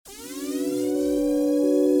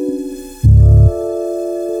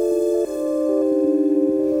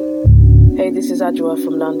ZWAARD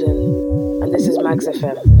from London, and this is Mags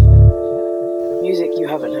FM. Music you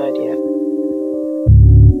haven't heard yet.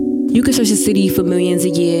 You could search the city for millions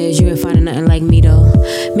of years, you ain't finding nothing like me though.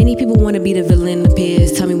 Many people wanna be the villain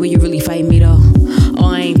appears, tell me where you really fight me though. Oh,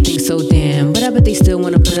 I ain't think so damn, but I bet they still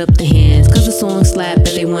wanna put up the hands, cause the song slap,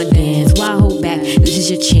 but they want dance. Why hold back? This is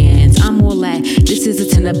your chance. I'm more like, this is a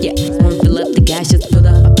 10 up, yeah. Wanna fill up the gas, just put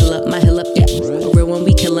up, I fill up my hill up, yeah. For real when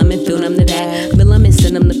we kill them and fill them to that. Mill them and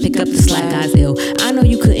send them to pick up the slack, guys ill. I know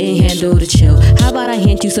you couldn't handle the chill. How about I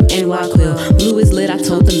hand you some NY Quill? Blue is lit, I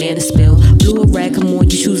told the man to spill. Blue or red, come on,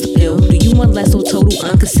 you choose the pill. Do you want less or total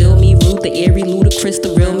unconceal me? Rude, the airy, ludicrous,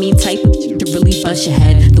 the real me type of to really bust your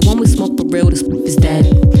head. The one with smoke for real, this is dead.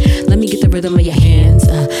 Let me get the rhythm of your hands,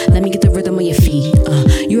 let me get the rhythm of your feet.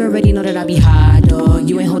 You already know that I be high, dog.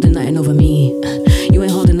 You ain't holding nothing over me. You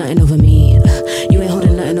ain't holding nothing over me. You ain't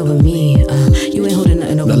holding nothing over me. You ain't holding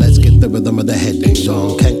nothing over me. Now let's get the rhythm of the headings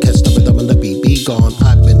on. Can't catch the rhythm of the beat, be gone.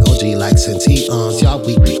 I've been OG like since eons. Y'all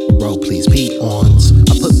weak, bro, please peons.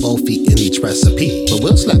 I put both feet in each recipe, but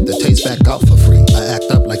we'll slap the taste back out for free. I act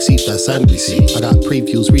up like CFS and receipt. I got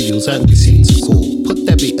previews, reviews, and receipts. Cool. Put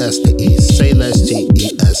that BS to ease. Say less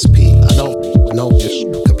GESP. I don't know this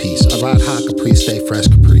capiche. I ride high Caprice, stay fresh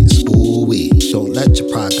Caprice. Ooh wee. Don't let your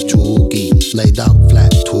pride Joogie. Laid out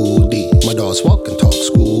flat 2D. My dogs walk and talk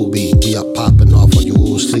Scooby. We up popping off while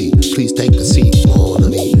you sleep. Please take a seat on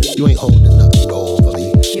me. You ain't holding nothing over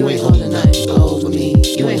me. You ain't holding nothing over me.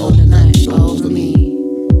 You ain't holding nothing over me.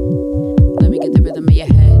 Let me get the rhythm of your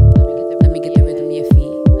head. Let me get the rhythm of your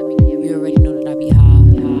feet. You already know that I be high.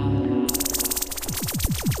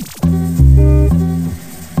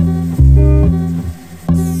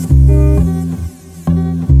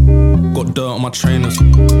 Got dirt on my trainers.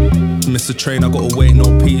 Miss the train, I gotta wait,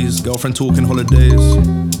 no peas. Girlfriend talking holidays.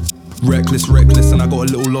 Reckless, and I got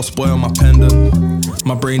a little lost boy on my pendant.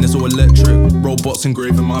 My brain is all electric, robots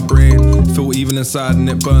engraving my brain. Feel evil inside and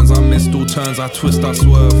it burns. I missed all turns, I twist, I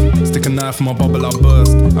swerve. Stick a knife in my bubble, I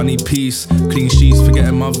burst. I need peace, clean sheets,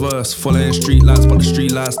 forgetting my verse. Following street lights, but the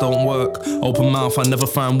street lights don't work. Open mouth, I never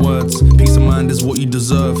find words. Peace of mind is what you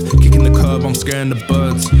deserve. Kicking the curb, I'm scaring the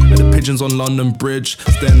birds. And the pigeons on London Bridge.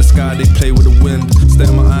 Stare in the sky, they play with the wind. Stare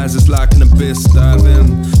in my eyes, it's like an abyss. Dive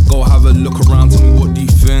in, go have a look around, tell me what do you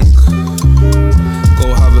think? Go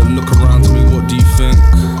have a look around, tell me what do you think?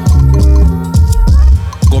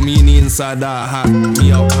 Got me in the inside out hat,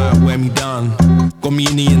 me up high, wear me down. Got me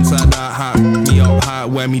in the inside out hat, me up high,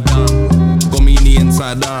 wear me down. Got me in the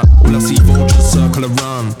inside out, all I see vultures circle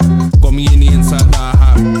around. Got me in the inside out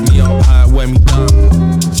hat, me up high, wear me down.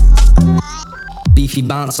 Beefy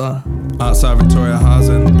bouncer outside Victoria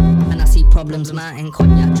Housing, and I see problems mounting,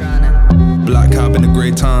 cognac drowning. Black cab in the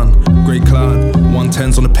grey town, grey cloud,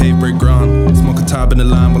 110s on the paved brick ground. Smoke a tab in the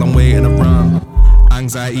line while I'm waiting around.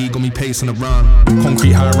 Anxiety got me pacing around.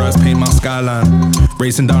 Concrete high rise paint my skyline.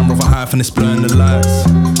 Racing down rather high and it's blurring the lights.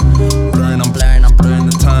 I'm blurring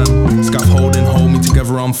the time. Scaffolding hold me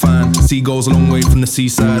together, I'm fine. Seagulls a long way from the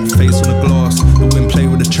seaside. Face on the glass, the wind play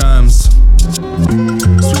with the chimes.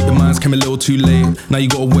 Sweet demise came a little too late. Now you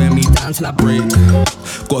gotta wear me down till I break.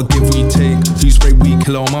 Gotta give what you take. You spray weed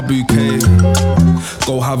killer on my bouquet.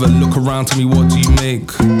 Go have a look around, tell me what do you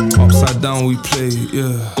make. Upside down we play,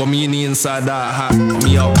 yeah. Got me in the inside out hat,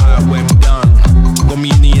 me up high, wear me down. Got me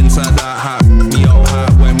in the inside out hat, me up high,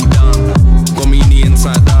 wear me down. Got me in the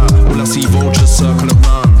inside out, all I see vultures circle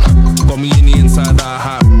around. Got me in the inside out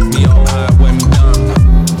hat, me up high, wear me down.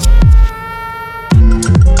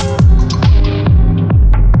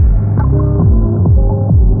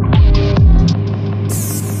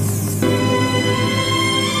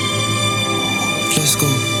 Let's go.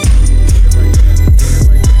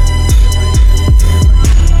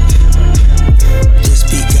 This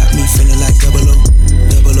beat got me feeling like 000,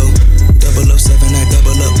 007, I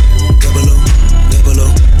double up. 000,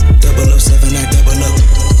 007, I double up.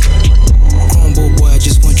 Chromebook boy, I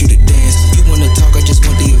just want you to dance. You wanna talk, I just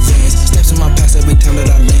want the advance. Steps in my past every time that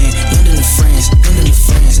I land. London to France, London to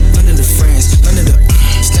France, London to France, London to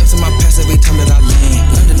steps in my past every time that I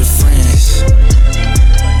land. London to France.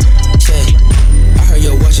 I heard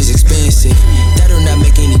your watch is expensive. That'll not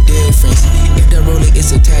make any difference. If that roller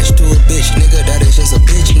is attached to a bitch, nigga, that is just a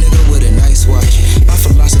bitch, nigga, with a nice watch. My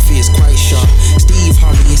philosophy is quite sharp. Steve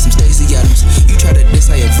Harvey and some Stacey Adams. You try to diss,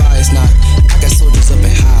 I advise not. I got soldiers up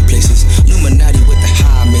in high places. Illuminati with the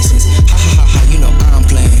high masons. Ha ha ha ha, you know I'm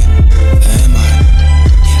playing. Am I?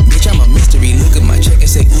 Bitch, I'm a mystery. Look at my check and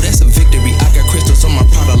say, ooh, that's a victory. I got crystals on my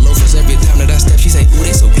Prada loafers. Every time that I step, she say, ooh,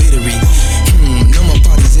 they so glittery. No more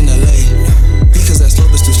parties in LA. Because that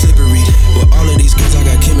slope is too slippery. With all of these girls, I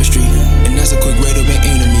got chemistry. And that's a quick way to make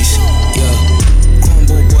enemies. Yeah.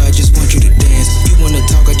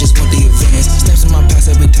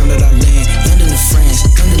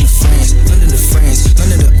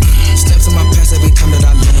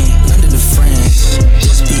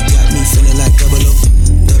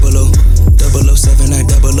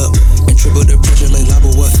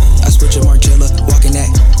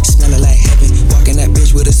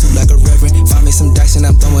 and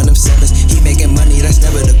I'm throwing them sevens. He making money, that's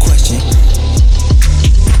never the question.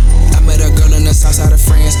 I met a girl in the south side of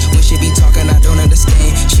France. When she be talking, I don't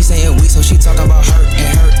understand. She saying we, so she talking about her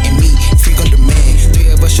and me. Freak on demand.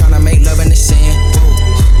 3 of us tryna make love in the sand.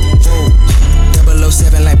 Whoa, whoa.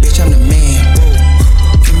 007 like bitch, I'm the man.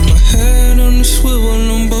 Whoa. Put my head on the swivel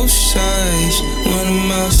on both sides. When I'm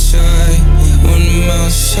outside, when I'm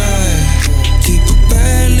outside. Keep a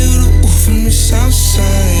bad little oof from the south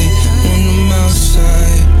side. When I'm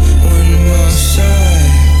outside, when I'm outside.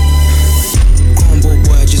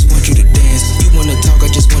 Boy, I just want you to dance. You wanna talk, I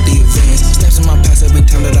just want the advance. Steps in my past every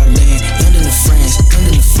time that I land. London to France,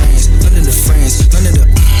 London to France, London to France, London to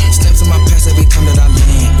steps in my past every time that I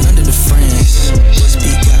land. London to France. This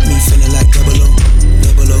beat got me feeling like 00,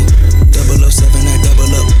 00, 007, I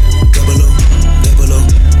double up. 00, 00,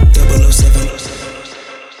 007.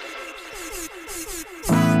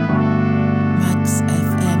 Max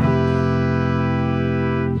FM.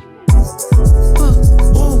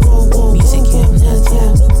 Music you haven't heard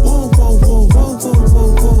yet.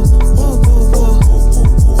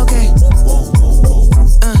 Okay.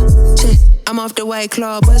 Shit. I'm off the white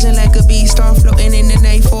claw, buzzing like a bee star, floating in the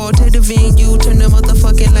nightfall. To the venue, turn the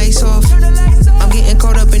motherfucking lights off. I'm getting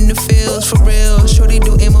caught up in the fields, for real. Shorty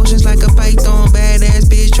do emotions like a python. Badass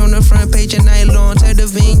bitch on the front page of nylon. To the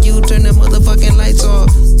venue, turn the motherfucking lights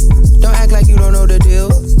off. Don't act like you don't know the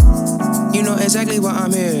deal. You know exactly why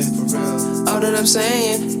I'm here. All that I'm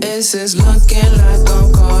saying is it's looking like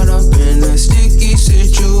I'm caught up in a sticky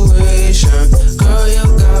situation. Girl, you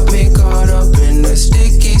got me caught up in a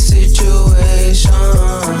sticky situation.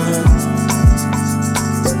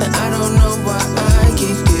 And I don't know why I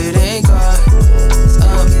keep getting caught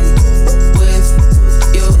up with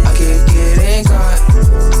you. I keep getting caught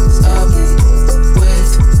up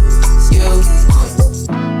with you.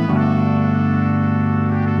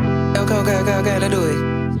 Okay, let's do it.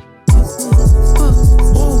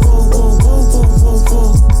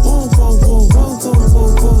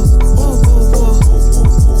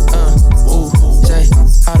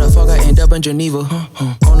 How the fuck I end up in Geneva?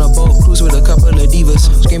 On a boat cruise with a couple of divas.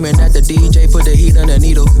 Screaming at the DJ, put the heat on the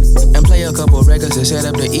needle. And play a couple records to set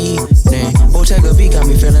up the evening. Bottega V got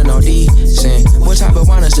me feeling all decent. What type of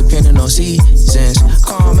wine is depending on seasons?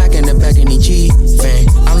 Call Mac in the back in the G-Fan.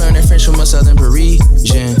 I'm learning French from a southern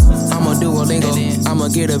Parisian. I'ma Duolingo, I'ma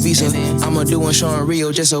get a visa. I'ma do one show in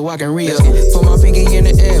Rio just so I can re-up. Put my pinky in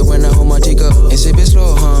the air when I hold my teacup. And sip it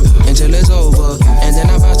slow, until it's over. And then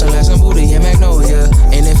I bounce to like some booty in Magnolia.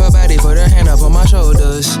 And if a body put her hand up on my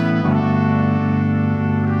shoulders.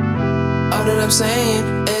 All that I'm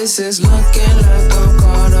saying is it's looking like I'm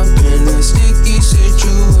caught up in a sticky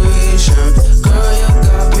situation. Girl, you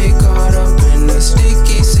got me caught up in a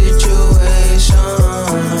sticky situation.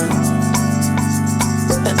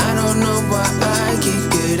 And I don't know why I keep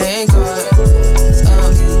getting caught up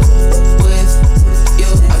with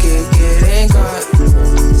you. I keep getting caught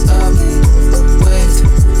up with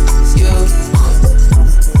you.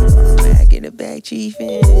 Back in the back,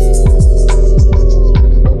 chiefin'.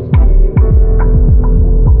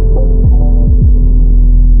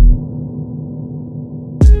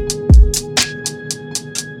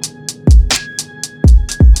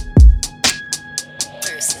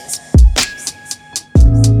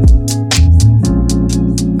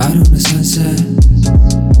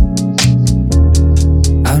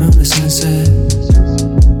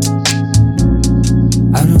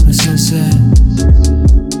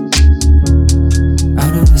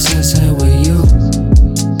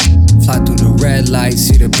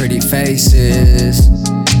 Faces.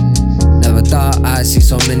 Never thought I'd see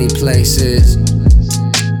so many places.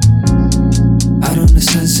 Out on the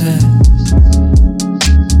sunset.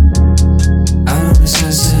 Out on the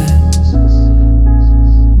sunset.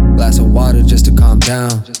 Glass of water just to calm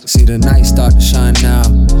down. See the night start to shine now.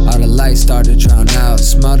 All the lights start to drown out.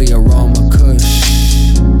 Smell the aroma, kush.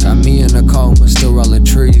 Got me in the coma, still rolling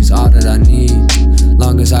trees. All that I need.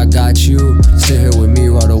 Long as I got you, sit here with me,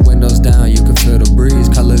 roll the windows down, you can feel the breeze.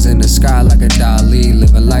 Colors in the sky like a Dali.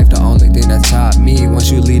 Living life, the only thing that taught me. Once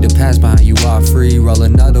you leave the past behind, you are free. Roll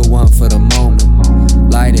another one for the moment.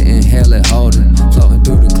 Light it, inhale it, hold it. Floating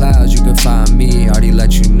through the clouds, you can find me. Already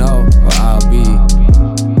let you know where I'll be.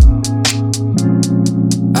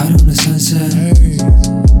 Out on the sunset. Hey.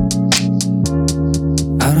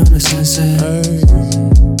 Out on the sunset. Hey.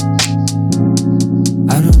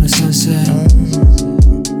 Out on the sunset. Hey.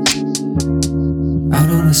 Out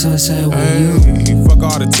on the sunset with you. Fuck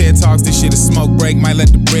all the TED Talks, this shit is smoke break. Might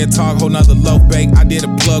let the bread talk, whole nother loaf bake. I did a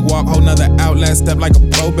plug walk, whole nother outlet, step like a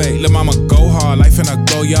probate. Lil' mama go hard, life in a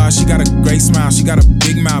go yard. She got a great smile, she got a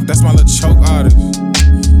big mouth. That's my little choke artist.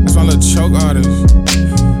 That's my little choke artist.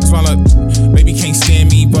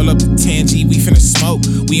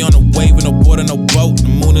 We on a wave and no board and no boat. The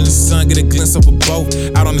moon and the sun get a glimpse of a boat.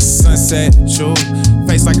 Out on the sunset, true.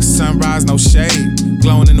 Face like a sunrise, no shade.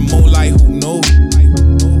 Glowing in the moonlight, who knew?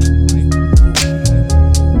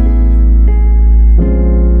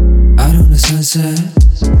 Out on the sunset.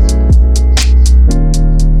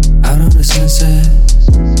 Out on the sunset.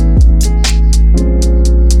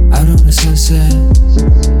 Out on the sunset.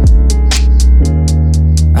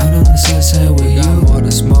 Out on the sunset, we got more to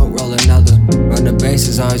smoke, roll another. Run the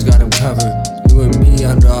bases, always got them covered. You and me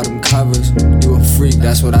under all them covers. You a freak,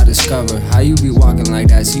 that's what I discovered. How you be walking like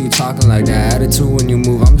that, see you talking like that. Attitude when you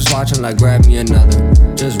move, I'm just watching like grab me another.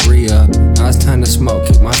 Just re-up, now it's time to smoke,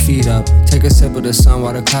 kick my feet up. Take a sip of the sun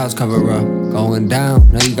while the clouds cover up. Going down,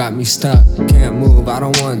 now you got me stuck. Can't move, I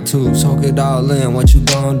don't want to. Soak it all in, what you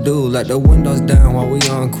gon' do? Let the windows down while we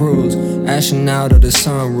on cruise. Ashing out of the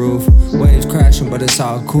sunroof. Waves crashing, but it's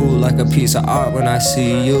all cool. Like a piece of art when I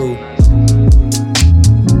see you.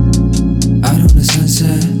 Out on the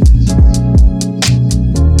sunset.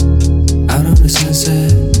 Out on the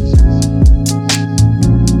sunset.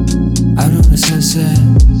 Out on the sunset.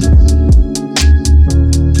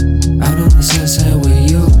 Out on the sunset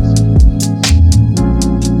with you.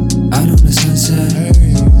 Out on the sunset.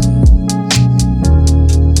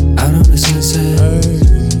 Out on the sunset.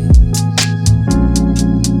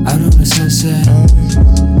 Out on the sunset.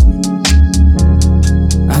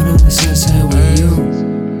 Out on the sunset with you.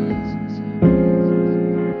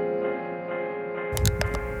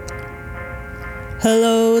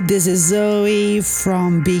 Hello, this is Zoe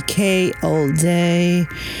from BK All Day.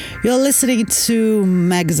 You're listening to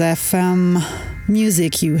Max FM,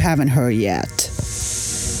 music you haven't heard yet.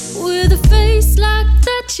 With a face like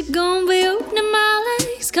that, you're gonna be opening my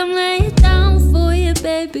legs. Come lay it down for you,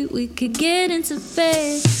 baby. We could get into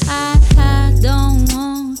bed. I don't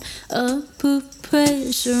want to put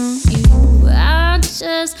pressure on you. I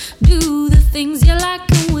just do the things you like,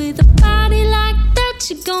 and with a body like that,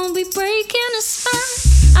 you're gonna be breaking a spine.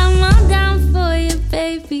 I'm all down for you,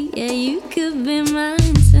 baby. Yeah, you could be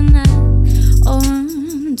mine tonight, or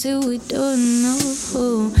until we don't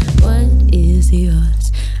know what is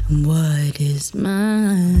yours and what is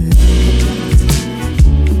mine.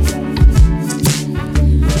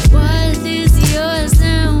 What is yours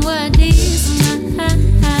and what is mine?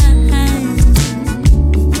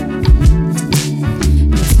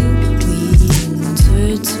 Until we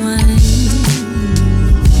intertwine.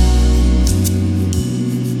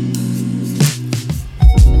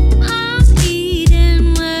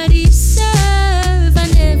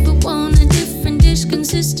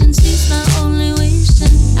 Consistency's my only wish,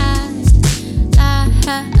 and I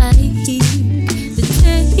the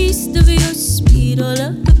taste of your speed all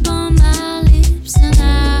up upon my lips, and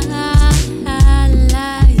I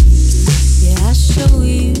like, yeah, I show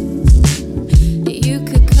you that you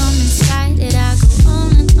could come inside it. I go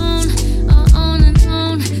on and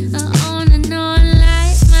on and on,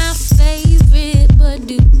 like my favorite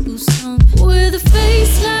Badu song. With a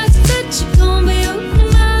face like that, you're gonna be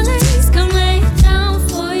opening my legs. Come lay down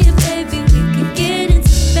for you, baby. We could get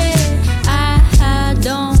into bed. I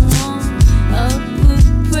don't want to put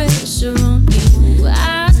pressure on you.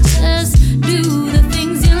 I just do the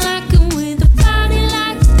things you like, and with a body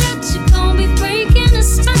like that, you're gonna be breaking a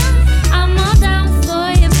spine. I'm all down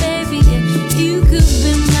for you, baby. Yeah, you could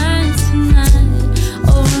be mine tonight,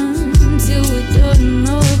 or until we don't know what is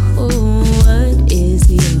yours and what is mine.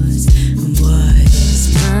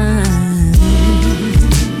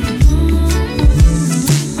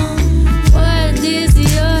 What is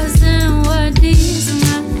yours and what is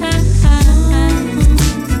mine?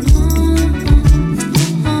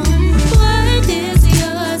 What is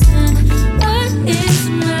yours and what is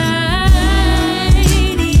mine?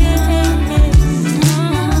 Yeah.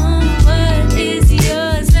 What is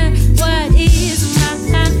yours and what is mine?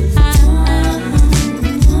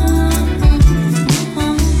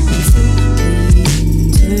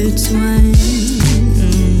 Intertwine.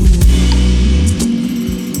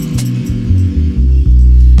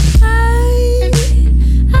 I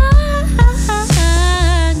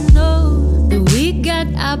know that we got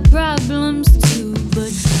our problems too,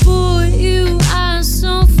 but for you are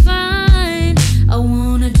so fine. I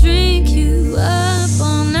wanna drink you up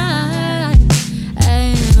all night.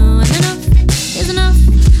 And enough is enough.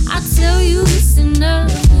 I tell you it's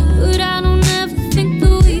enough, but I don't ever think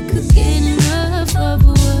that we could get enough of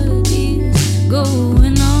what is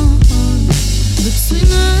going on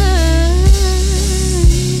between us.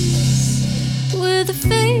 With a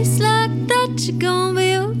face like that, you're gonna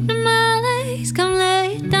be opening my legs. Come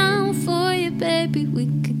lay down for you, baby. We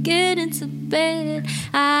could get into bed.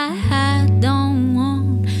 I don't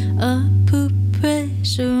want to put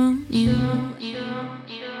pressure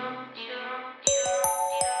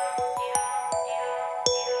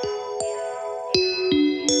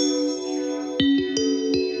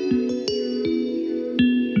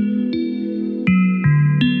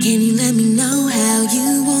Can you let me know how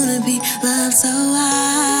you wanna be loved so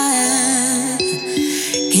I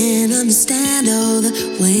can understand all the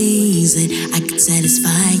ways that I can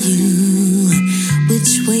satisfy you.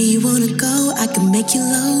 Which way you wanna go, I can make you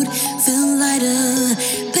load, feel lighter.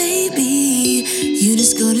 Baby, you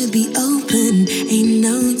just gotta be open, ain't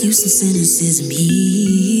no use in cynicism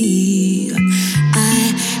here.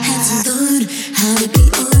 I had to learn how to be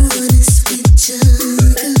honest with you.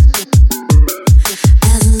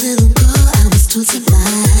 As a little girl, I was told to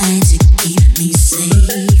lie to keep me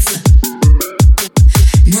safe.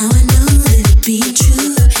 Now I know that being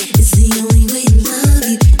true is the only way to love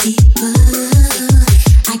you deeper.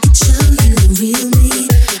 I can show you the real me.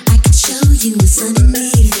 I can show you what's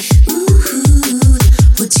underneath. Ooh,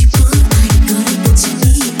 what you want, I got it. What you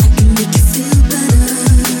need, I can make you feel better.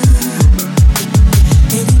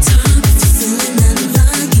 Anytime if you're feeling out of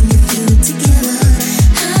line, can you feel it together?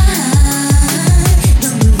 I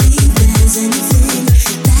don't believe there's anything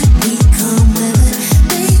that we come with,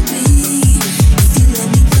 baby. If you let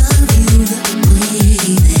me love you the way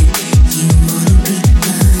that you wanna be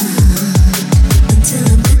loved. Until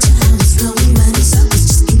I met you, I was going round in circles,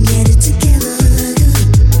 just can't get it together.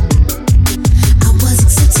 I was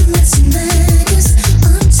accepting less and less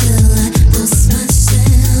until I lost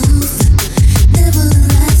myself.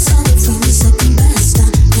 Nevertheless, all the from the second best, I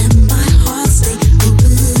let my heart stay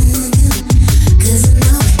open. 'Cause I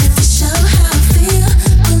know if I show how I feel,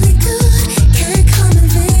 only good can come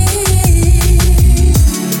of it.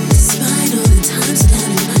 Despite all the times I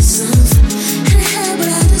doubted myself and I had what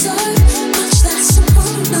I deserved, much less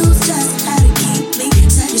someone who knows just how to keep me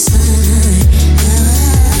satisfied.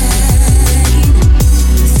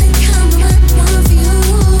 I think I'm the right one for you,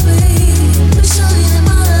 babe. Let me show you that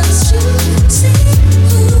my love is true. See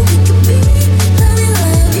who we could be. Let me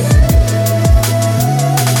love you.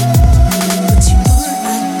 What you want,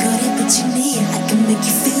 I got it. What you need, I can make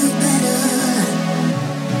you feel better.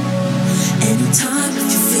 Anytime if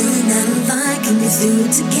you're feeling out of line, can we do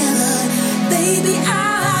it together? Baby,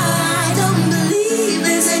 I don't believe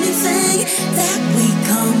there's anything that we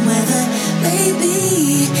come with. Baby,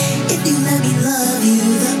 if you let me love you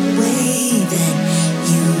the way that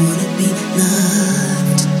you wanna be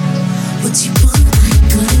loved. What you want, I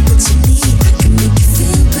got it. What you need, I can make you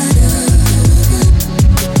feel better.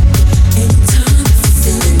 Anytime if you're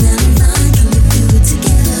feeling out of line, can we do it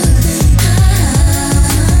together? I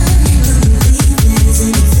don't believe there's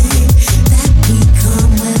anything that we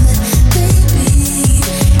come with, baby.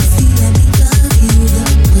 If you let me love you the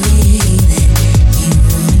way that you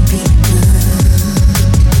wanna be loved.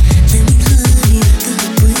 Let me love you the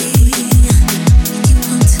way you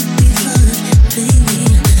want to be loved, baby.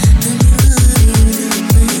 Let me love you the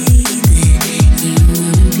way that you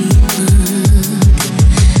wanna be loved.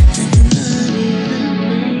 Let me love you the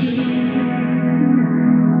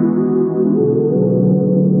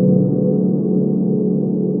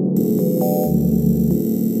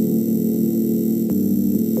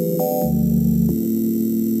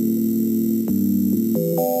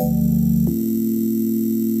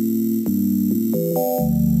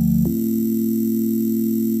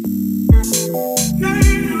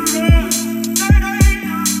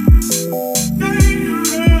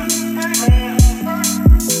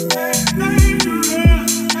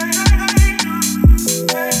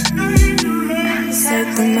Said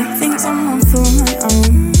that nothing's on my phone.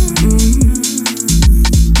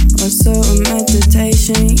 What sort of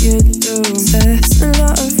meditation you do? There's a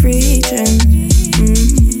lot of reaching.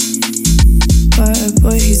 But a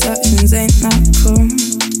boy whose actions ain't that cool.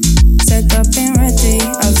 Said I've been ready,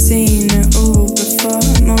 I've seen it all before.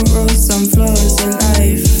 More rules on floors of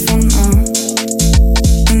life.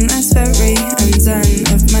 And that's very and zen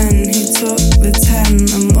of men who talk with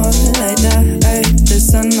 10 and more like that. Hey, the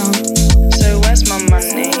sun up. So where's my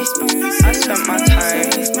money? I spent my time.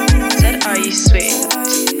 Said are you sweet?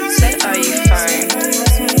 Said are you fine?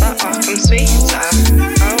 But I'll come sweeter.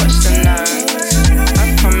 I watch them now.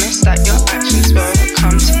 I promise that your actions will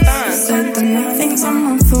come to burn. Said that nothing's on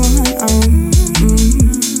my phone.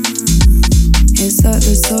 Is that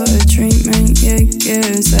the sort of treatment you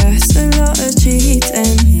give? That's a lot of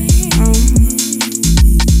cheating.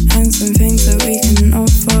 And some things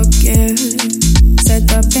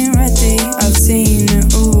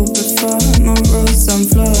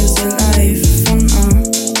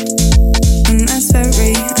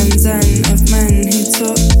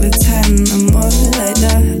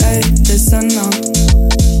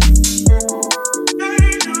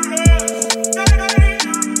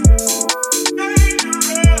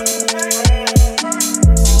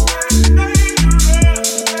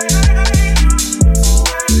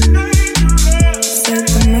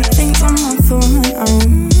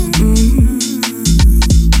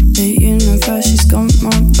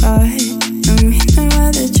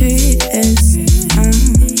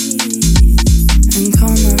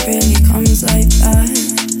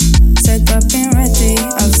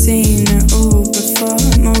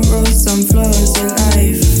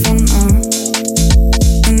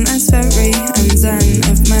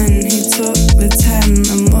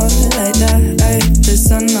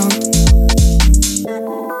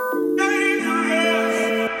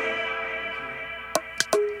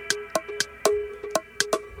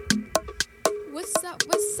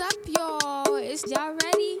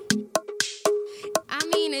I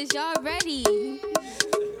mean, is y'all ready?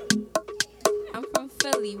 I'm from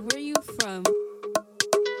Philly. Where you from?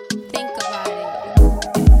 Think about it.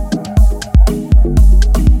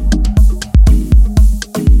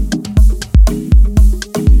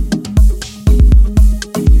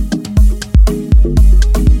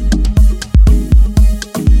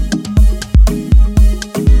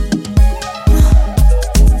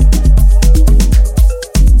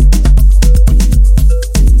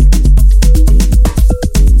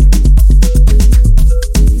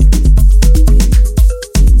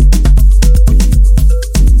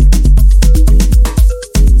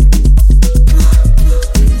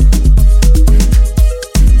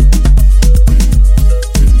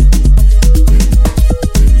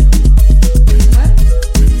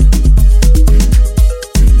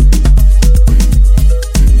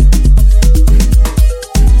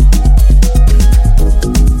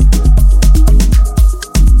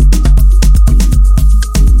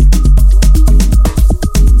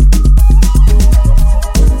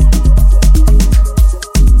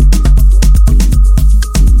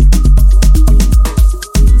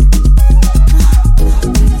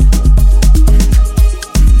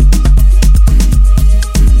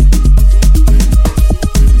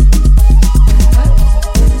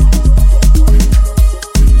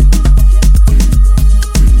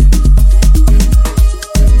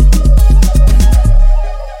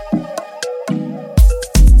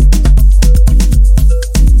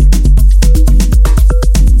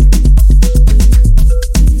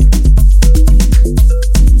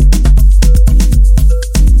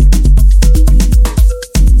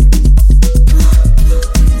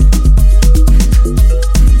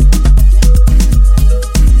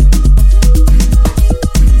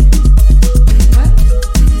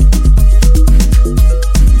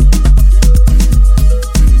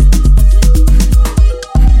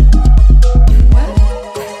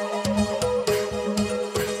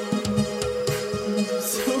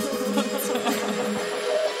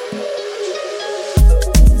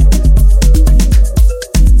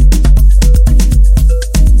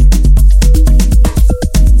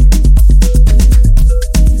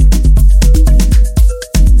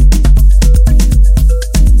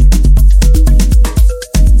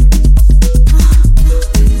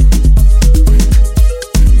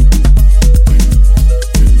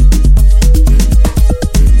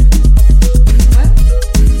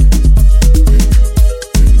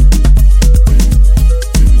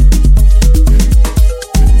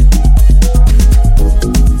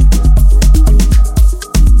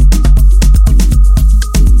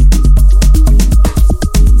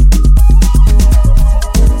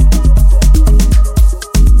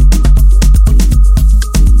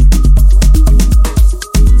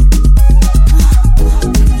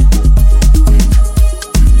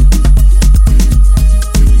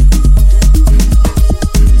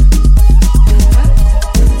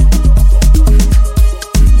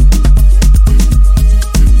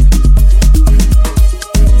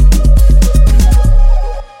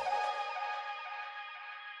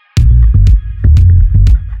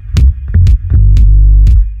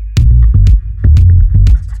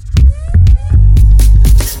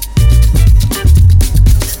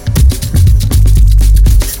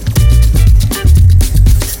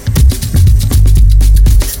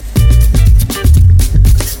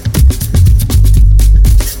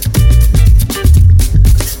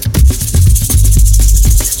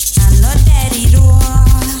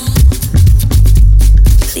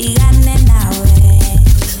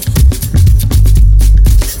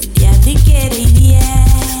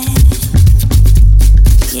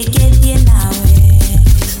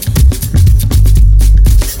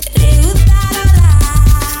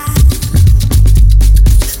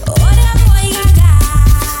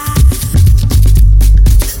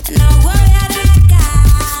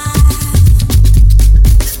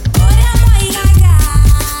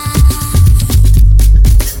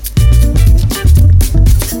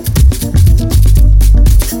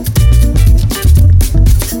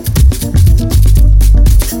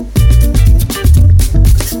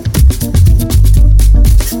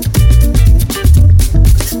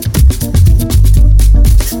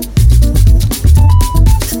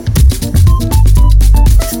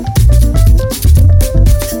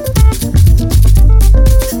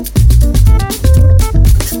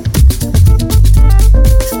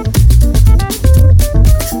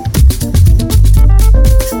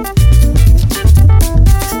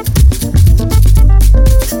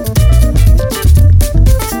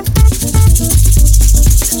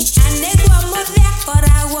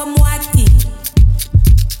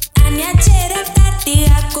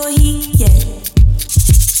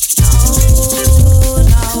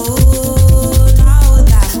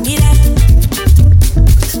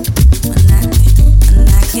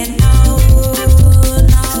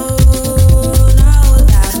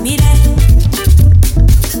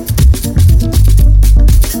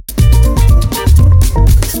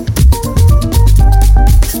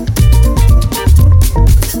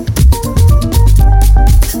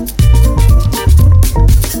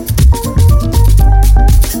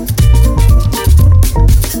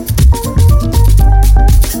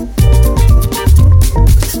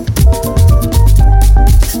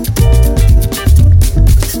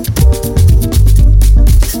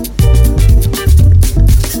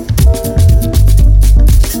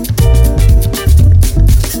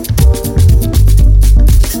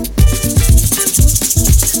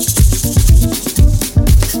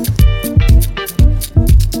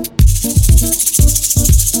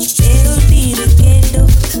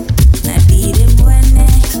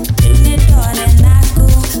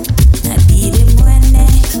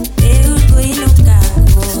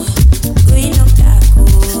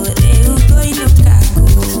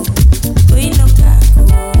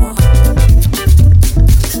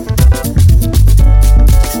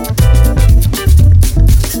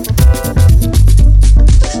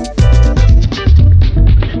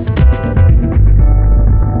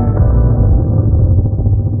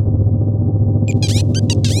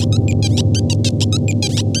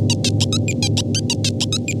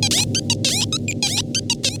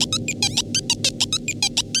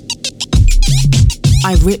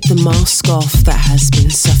 I rip the mask off that has been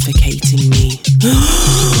suffocating me.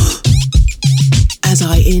 As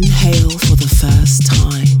I inhale for the first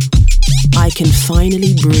time, I can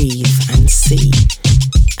finally breathe and see.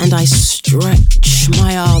 And I stretch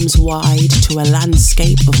my arms wide to a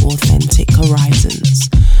landscape of authentic horizons,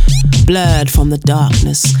 blurred from the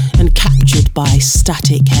darkness and captured by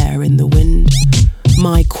static hair in the wind.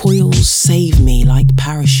 My coils save me like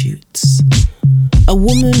parachutes. A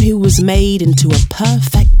woman who was made into a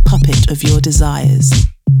perfect puppet of your desires.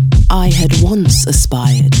 I had once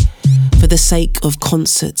aspired, for the sake of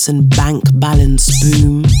concerts and bank balance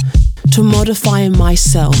boom, to modify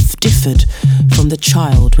myself differed from the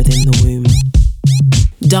child within the womb.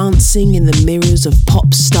 Dancing in the mirrors of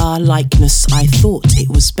pop star likeness, I thought it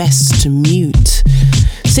was best to mute.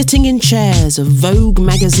 Sitting in chairs of Vogue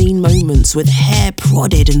magazine moments with hair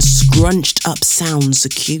prodded and scrunched up sounds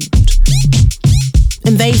acute.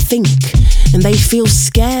 And they think and they feel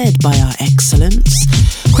scared by our excellence,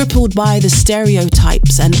 crippled by the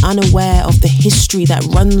stereotypes and unaware of the history that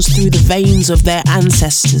runs through the veins of their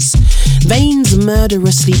ancestors, veins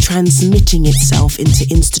murderously transmitting itself into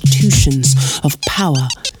institutions of power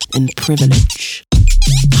and privilege.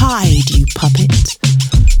 Hide, you puppet,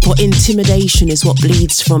 for intimidation is what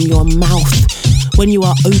bleeds from your mouth when you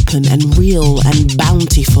are open and real and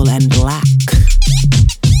bountiful and black.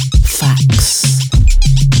 Facts.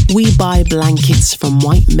 We buy blankets from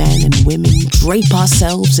white men and women, drape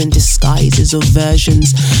ourselves in disguises of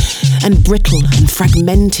versions, and brittle and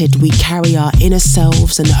fragmented we carry our inner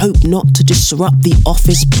selves and hope not to disrupt the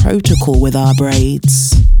office protocol with our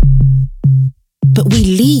braids. But we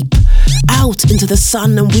leap out into the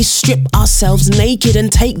sun and we strip ourselves naked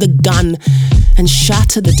and take the gun and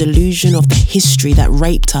shatter the delusion of the history that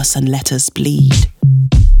raped us and let us bleed.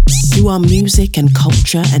 Through our music and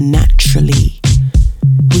culture and naturally,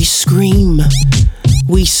 we scream,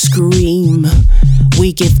 we scream,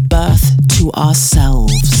 we give birth to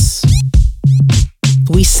ourselves.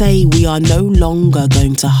 We say we are no longer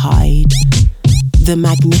going to hide the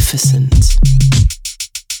magnificent.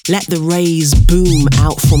 Let the rays boom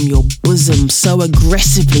out from your bosom so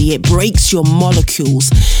aggressively it breaks your molecules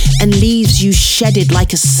and leaves you shedded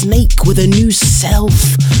like a snake with a new self,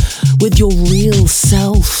 with your real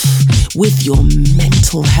self, with your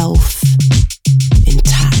mental health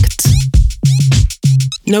intact.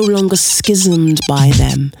 No longer schismed by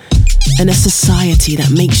them and a society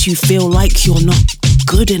that makes you feel like you're not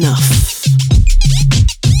good enough.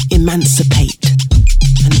 Emancipate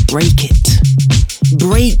and break it.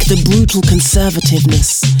 Break the brutal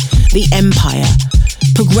conservativeness, the empire,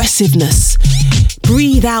 progressiveness.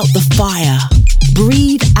 Breathe out the fire.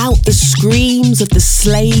 Breathe out the screams of the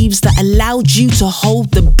slaves that allowed you to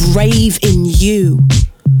hold the brave in you.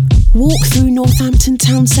 Walk through Northampton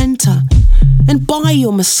Town Centre and buy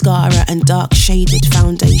your mascara and dark shaded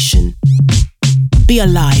foundation. Be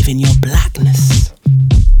alive in your blackness.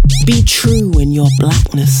 Be true in your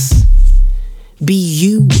blackness. Be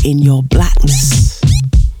you in your blackness.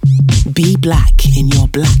 Be black in your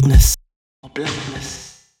blackness.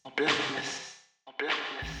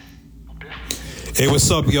 Hey, what's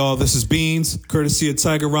up, y'all? This is Beans, courtesy of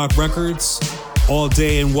Tiger Rock Records. All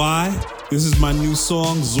Day and Why. This is my new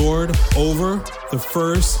song, ZWAARD, Over, the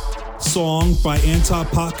first song by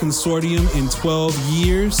Anti-Pop Consortium in 12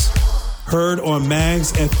 years. Heard on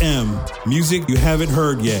Mags FM. Music you haven't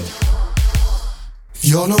heard yet.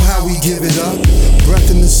 Y'all know how we give it up. Breath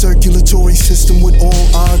in the circulatory system with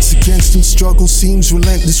all odds against them. Struggle seems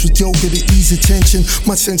relentless with yoga to ease attention.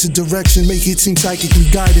 My sense of direction make it seem psychically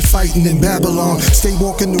guided, fighting in Babylon. Stay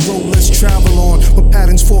walking the road, let's travel on. When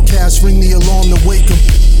patterns forecast, ring the alarm to wake 'em.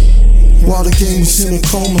 While the game was in a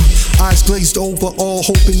coma, eyes glazed over, all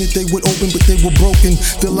hoping that they would open, but they were broken.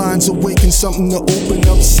 The lines awaken, something to open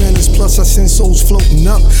up centers. Plus I send souls floating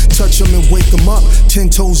up, touch them and wake them up.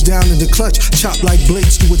 10 toes down in the clutch, chop like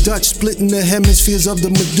blades to a Dutch, splitting the hemispheres of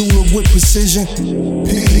the medulla with precision.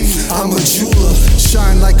 I'm a jeweler,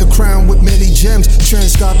 shine like a crown with many gems.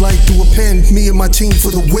 Transcribe light through a pen, me and my team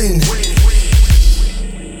for the win.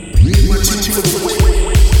 Me and my team for the win.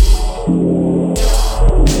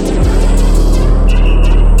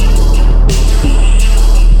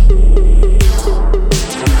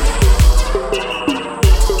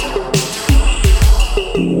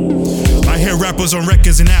 Rappers on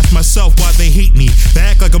records and ask myself why they hate me. They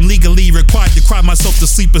act like I'm legally required to cry cry myself to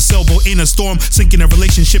sleep, a sailboat in a storm, sinking a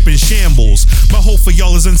relationship in shambles. My hope for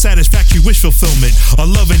y'all is unsatisfactory wish fulfillment, a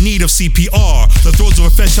love in need of CPR. The throats of a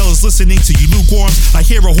fresh hell is listening to you lukewarms. I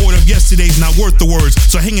hear a horde of yesterdays not worth the words,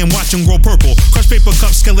 so hang and watch them grow purple. Crushed paper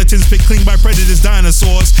cups, skeletons picked clean by predators,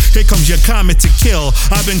 dinosaurs. Here comes your comet to kill.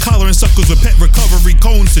 I've been collaring suckers with pet recovery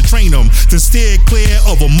cones to train them to steer clear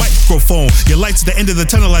of a microphone. Your lights at the end of the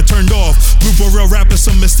tunnel I turned off. Group of real rappers,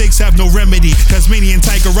 some mistakes have no remedy. Tasmanian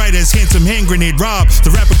tiger riders, handsome hand grenade Rob, the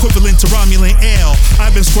rap equivalent to Romulan ale.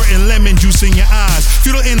 I've been squirting lemon juice in your eyes.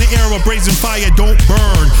 Fuel in the air of brazen fire, don't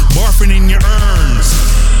burn. Barfing in your urns.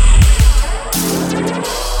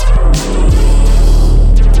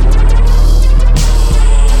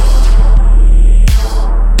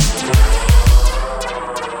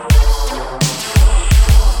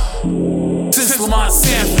 Since Lamont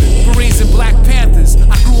Sanford, raising Black Panthers,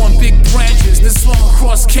 I grew on big branches that swung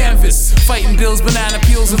across canvas, fighting bills, banana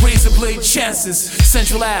peels, and razor blade chances.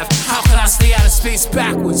 Central Ave, how can I stay out of space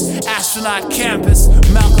backwards? Astronaut campus,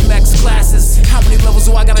 Malcolm X glasses. How many levels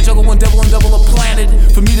do I gotta juggle one devil and double a planet?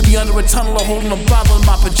 For me to be under a tunnel or holding a bottle in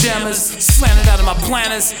my pajamas, slanted out of my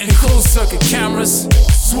planners and closed circuit cameras.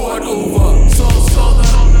 ZWAARD over, so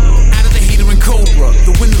out of the hater and cobra.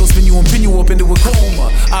 The windows spin you and pin you up into a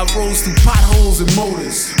coma. I rose through potholes and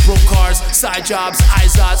motors, broke cars, side jobs,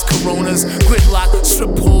 iZods, Coronas, gridlock,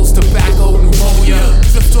 strip holes, tobacco, pneumonia.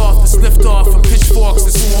 Flipped off, this lift off from pitchforks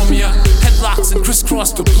that swarm ya. Headlocks and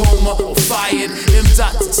crisscross diploma or fired.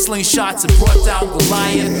 M-dots and slingshots and brought down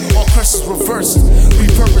Goliath. All curses reversed,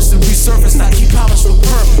 repurposed and resurfaced. I keep polished with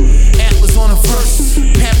purple. Antlers on a verse.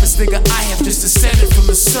 Pampas nigga, I have just descended from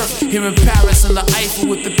the surf. Here in Paris and the Eiffel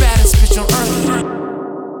with the baddest bitch on earth.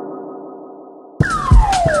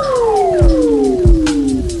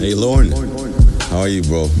 Hey Lauren, how are you,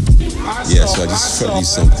 bro? Yeah, so I just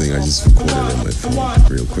produced something. I just recorded it on my phone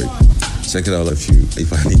real quick. Check it out if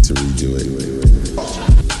I need to redo it.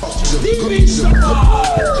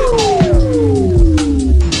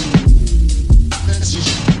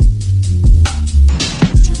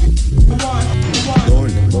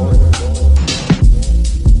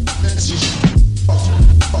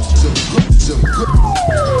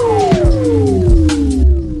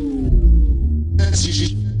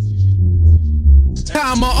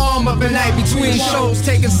 My arm up at night between shows,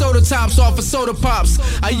 taking soda tops off of soda pops.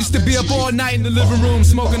 I used to be up all night in the living room,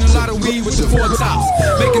 smoking a lot of weed with the four tops,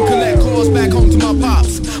 making collect calls back home to my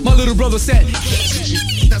pops. My little brother said, you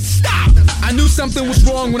need to stop. I knew something was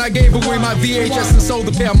wrong when I gave away my VHS and sold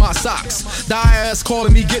a pair of my socks. The IRS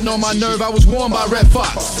calling me, getting on my nerve. I was warned by Red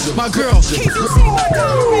Fox. My girl, can't you see my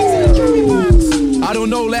diamond rings in the jury box? I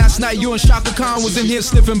don't know, last night you and Shaka Khan was in here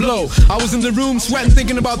sniffing blow. I was in the room sweating,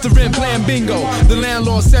 thinking about the rent, playing bingo. The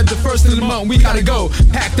landlord said the first of the month we gotta go.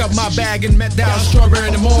 Packed up my bag and met down Strawberry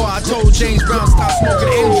in the mall. I told James Brown stop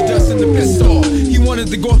smoking angel dust in the piss store. He wanted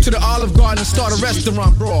to go up to the Olive Garden and start a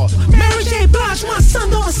restaurant brawl. Mary J. Blige, my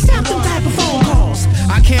son don't accept them type of phone calls.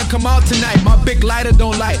 I can't come out tonight, my big lighter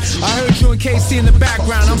don't light. I heard you and KC in the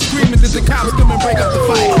background. I'm screaming that the cops come and break up the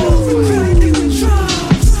fight. All the crack in the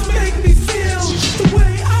drugs make me feel the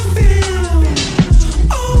way I feel.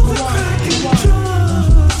 All the crack in the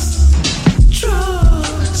drugs.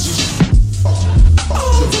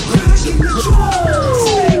 All the crack in the drugs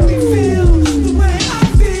make me feel the way I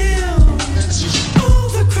feel. All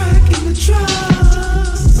the crack in the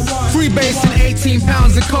drugs. Free bass and 18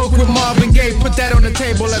 pounds of coke with Marvin Gaye. Put that on the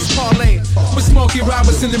table, let's parlay. With Smokey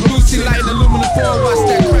Robinson and Boosie lighting aluminum foil, watch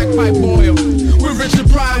that crack pipe boil. We're rich and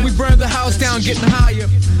pride, we burn the house down, getting higher.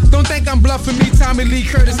 Don't think I'm bluffing me, Tommy Lee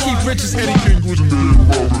Curtis, Keith Richards, Eddie King was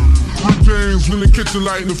Rick James in the kitchen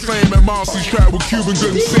lighting the flame at Marcy's trap with Cuban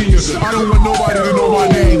Good and Senior. I don't want nobody to know my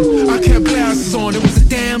name. I kept glasses on, it was a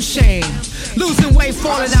damn shame. Losing weight,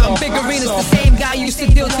 falling out in big arenas. The same guy used to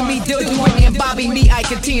deal to me, deal to Whitney and Bobby, me,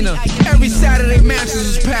 Ike and Tina. Every Saturday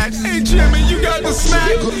Mansions was packed. Hey Jimmy, you got the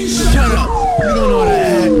smack? Shut up, you don't know how to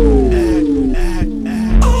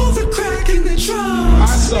act. All the crack in the drums. I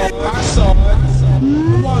saw it. One.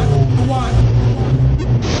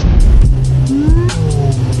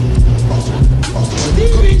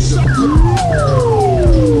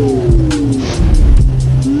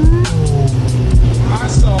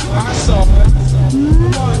 I saw it.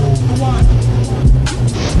 One.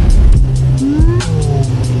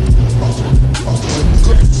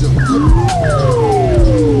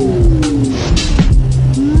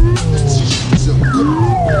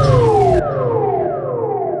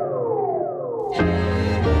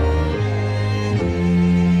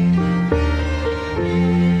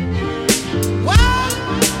 Well,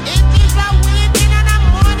 if it's a willing thing,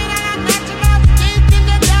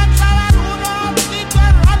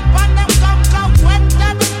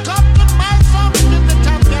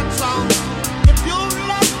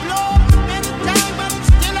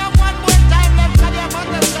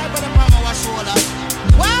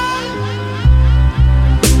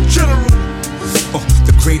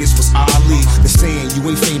 Ali. The saying, you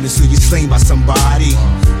ain't famous till you're slain by somebody.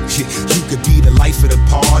 You could be the life of the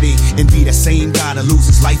party and be that same guy that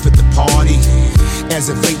loses life at the party. As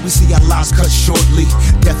of late, we see our lives cut shortly.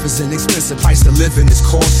 Death is an expensive price to live in, it's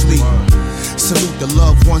costly. Salute the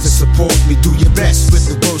loved ones that support me. Do your best with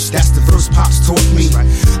the worst, that's the verse Pops taught me.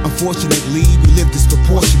 Unfortunately, we live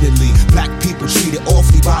disproportionately. Black people treated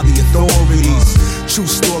awfully by the authorities. True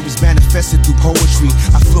stories manifested through poetry.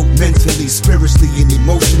 I float mentally, spiritually, and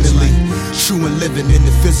emotionally. True and living in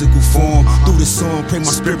the physical form. Through the song, pray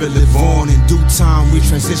my spirit live on. In due time, we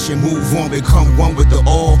transition, move on, become one with the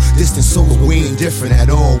all. Distant souls, but we ain't different at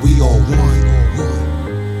all. We all one.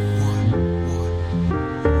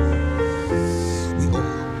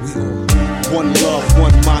 One love,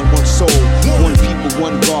 one mind, one soul. One people,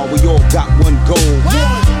 one God, we all got one goal.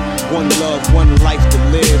 One love, one life to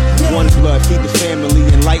live. One blood, feed the family,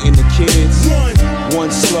 enlighten the kids.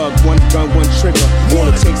 One slug, one gun, one trigger. All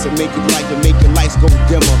it takes to make it life and make your lights go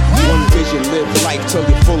dimmer. One vision, live life till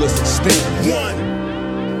your fullest extent.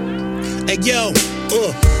 Hey yo,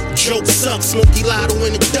 jokes up, Smokey Lotto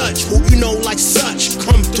in the Dutch. Who you know like such,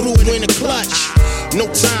 come through in the clutch. No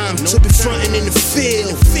time to be frontin' in the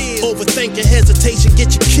field. Overthinking, hesitation,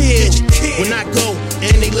 get your kid. When I go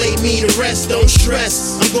and they lay me to rest, don't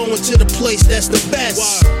stress. I'm going to the place that's the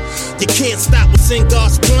best. You can't stop what's in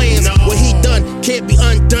God's plans. What he done can't be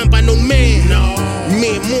undone by no man.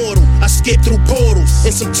 Me immortal, I skip through portals.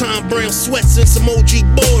 And some Tom Brown sweats and some OG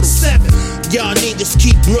bottles. Y'all niggas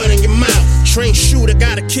keep running your mouth. Trained shooter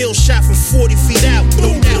got a kill shot from 40 feet out.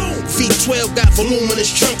 No doubt, V12 got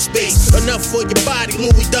voluminous trunk space. Enough for your body,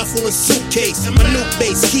 Louis duffel and suitcase. My new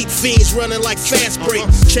base keep fiends running like fast break.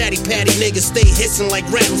 Chatty patty niggas stay hissing like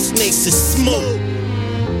rattlesnakes. It's smoke.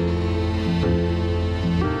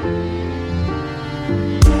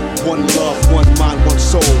 One love, one mind, one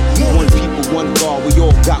soul. One people, one God, we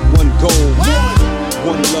all got one goal.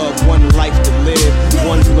 One love, one life to live.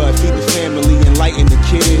 One blood, feed the family, enlighten the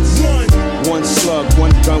kids. One slug,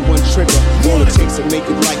 one gun, one trigger. All it takes to make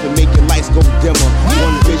it life and make your lights go dimmer.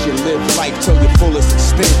 One vision, live life till your fullest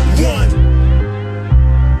extent.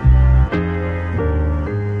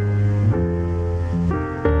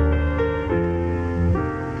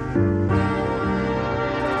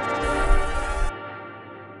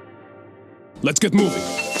 Let's get moving.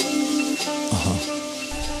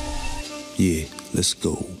 Yeah, let's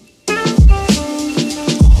go.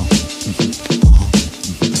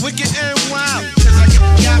 Wicked and wild, cause I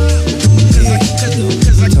got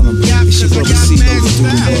it's your brother C, Doldrums.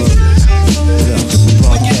 What else?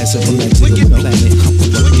 Broadcasting from that digital planet.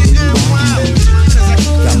 Wicked and wild,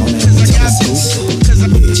 got my man Trklst.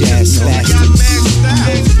 Jazz Spastiks.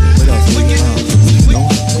 What else?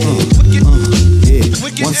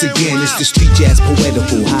 Once again, it's the street jazz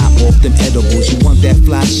poetical. High off them edibles. You want that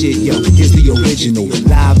fly shit? Yo, here's the original.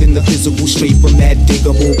 Live in the physical, straight from that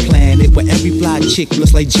diggable planet where every fly chick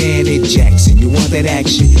looks like Janet Jackson. You want that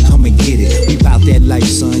action? Come and get it. We bout that life,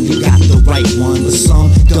 son. You got the right one. But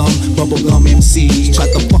some dumb bubblegum MCs try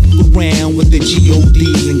to fuck around with the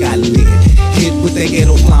GODs and got lit. Hit with that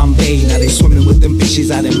ghetto flambe. Now they swimming with them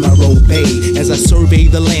fishes out in Morro Bay. As I survey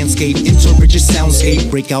the landscape, interpret your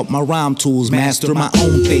soundscape, break out my rhyme tools, master my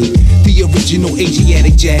own fate. The original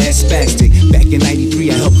Asiatic jazz spastic. Back in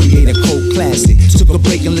 '93, I helped create a cold classic. Took a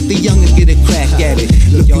break and let the youngins get a crack at it.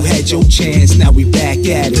 Look, you had your chance, now we back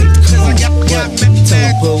at it. Come on, what? Tell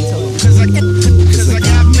 'em, boo. Cause I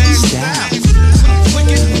got mad style.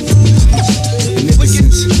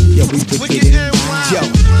 Beneficence, yo, we wicked and wild. Yo,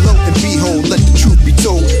 lo and behold, let the truth be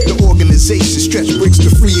told. The organization stretch bricks to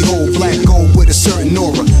freehold. Black gold with a certain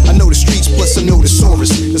aura. I know the streets, plus I know the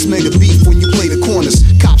Saurus. Let's mega beef when you play the corners.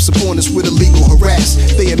 Cops upon us with illegal harass.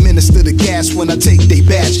 They administer the gas when I take they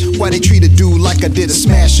badge. Why they treat a dude like I did a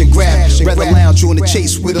smash and grab? Rather lounge on the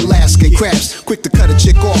chase with Alaskan crabs. Quick to cut a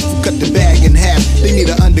chick off and cut the bag in half. They need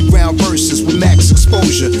an underground verses with max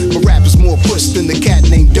exposure. My rap is more puss than the cat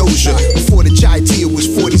named Doja. Before the Chai Tia was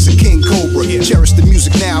 40s and King Cobra. Cherish the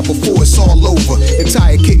music now before it's all over.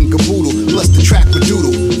 Entire kit and caboodle, plus the track with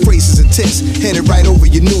doodle. Phrases and tips, headed right over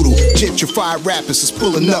your noodle. Gentrified rappers is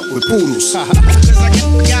pulling up with poodles. Cause I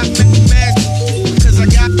got mad, cause I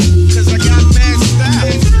got mad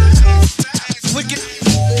style. Wicked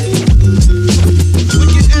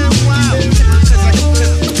and wild.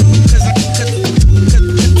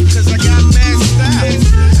 Cause I got mad style.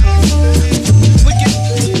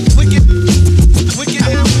 Wicked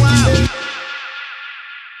and wild.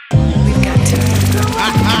 We've got to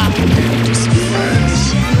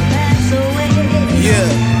yeah.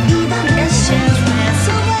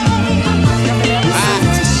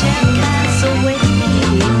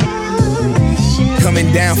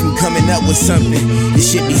 down from coming up with something.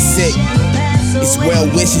 This shit be sick. It's well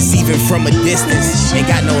wishes even from a distance. Ain't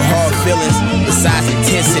got no hard feelings besides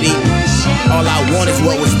intensity. All I want is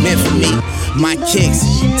what was meant for me. My kicks,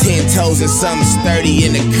 10 toes and something sturdy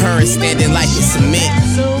in the current, standing like it's cement.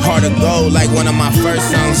 Hard to go, like one of my first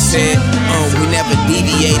songs said. We never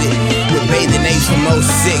deviated. With bathing apes from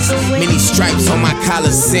 06. Many stripes on my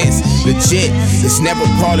collar since. Legit, it's never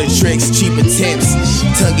parlor tricks, cheap attempts.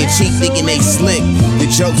 Tongue in cheek, thinking they slick.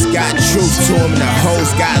 The jokes got truth to them, the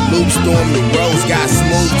hoes got loops through them, the roads got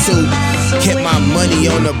smooth too. Kept my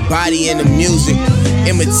money on the body and the music.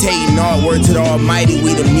 Imitating artwork to the almighty,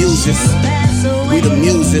 we the muses. We the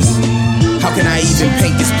muses. How can I even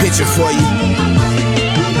paint this picture for you?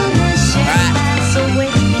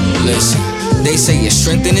 Listen, they say your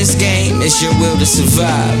strength in this game is your will to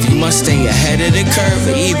survive. You must stay ahead of the curve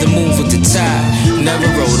or either move with the tide. Never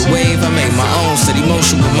rode a wave, I made my own steady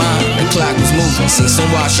motion with mine. The clock was moving, seen some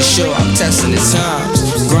watch ashore, I'm testing the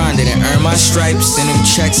times. Grinded and earned my stripes, and them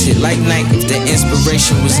checks hit like Nike. If the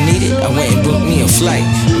inspiration was needed, I went and booked me a flight.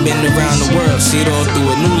 Been around the world, see it all through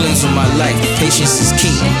a new lens of my life. Patience is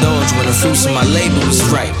key, indulge when the fruits of my labor was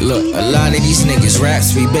ripe. Look, a lot of these niggas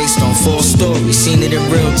raps be based on false stories. Seen it in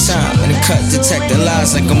real time, and the cut detecting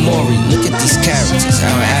lies like a Maury. Look at these characters,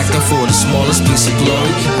 how I'm acting for the smallest piece of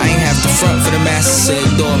glory. I ain't have to front for the masses to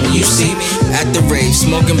adore me. You see me at the rave,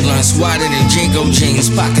 smoking blunts, wider than Jingo jeans,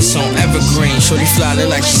 pockets on evergreen. Shorty fly look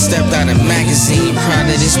like she stepped out of magazine.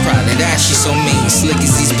 Proud of this, proud of that, she so mean. Slick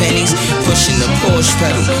as these pennies, pushing the Porsche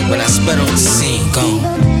pedal when I sped off the scene. Gone.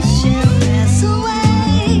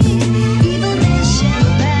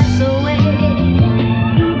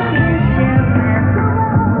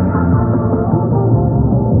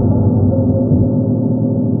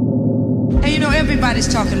 Everybody's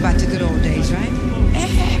talking about the good old days, right?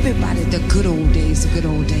 Everybody, the good old days, the good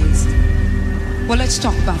old days. Well, let's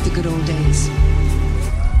talk about the good old days.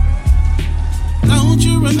 Don't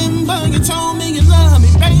you remember you told me you love me,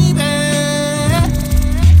 baby?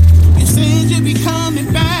 You said you'd be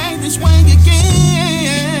coming back this way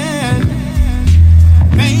again.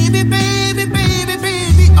 Baby, baby, baby,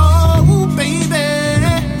 baby, oh, baby,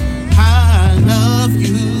 I love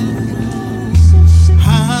you.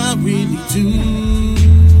 I really do.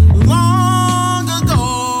 Long ago,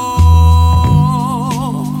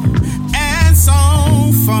 and so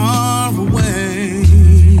far away,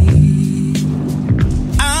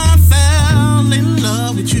 I fell in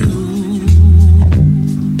love with you.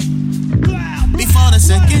 Before the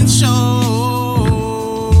second show.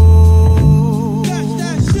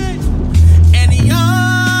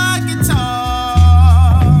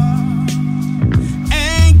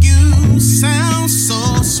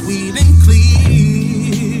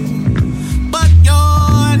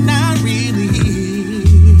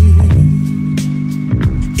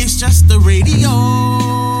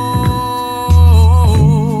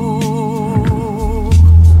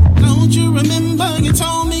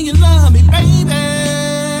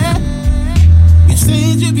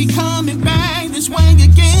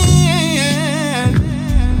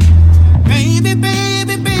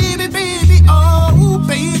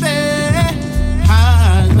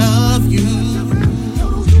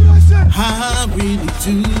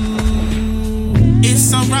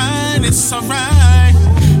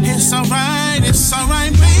 It's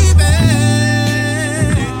alright, baby.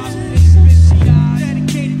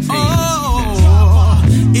 Oh,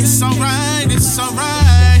 it's alright, it's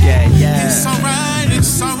alright. Yeah. It's alright,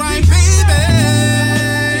 baby.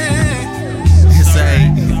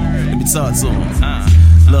 Let me talk to him.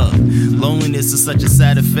 Look, loneliness is such a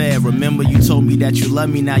sad affair. Remember you told me that you love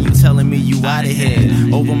me, now you telling me you out of here.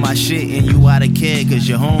 Over my shit and you out of care. Cause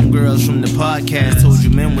your homegirls from the podcast told you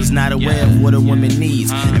men was not aware of what a woman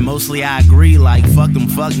needs. And mostly I agree, like fuck them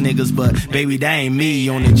fuck niggas. But baby, that ain't me.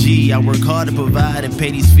 On the G, I work hard to provide and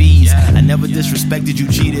pay these fees. I never disrespected you,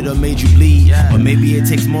 cheated or made you bleed. But maybe it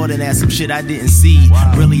takes more than that, some shit I didn't see.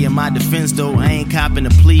 Really in my defense though, I ain't copping a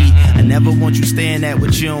plea. I never want you staying at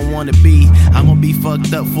what you don't wanna be. I'm gonna be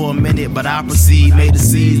fucked up for a minute, but I proceed. Made the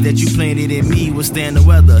seeds that you planted in me withstand the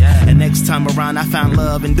weather. And next time around I found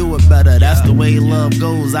love and do it better. That's the way love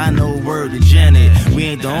goes, I know, word to Janet. We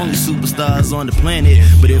ain't the only superstars on the planet,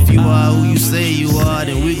 but if you are who you say you are,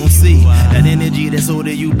 then we gon' see. That energy that's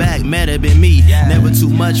holding you back might have been me. Never too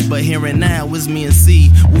much, but here and now it's me and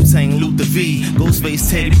C. Wu-Tang, Luther V,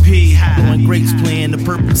 Ghostface, Teddy P. Blowing grapes, playing the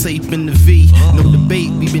purple tape in the V. No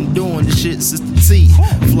debate, we been doing this shit since the T.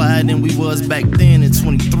 Flyer than we was back then in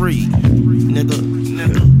 23. Nigga,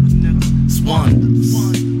 it's Wundas.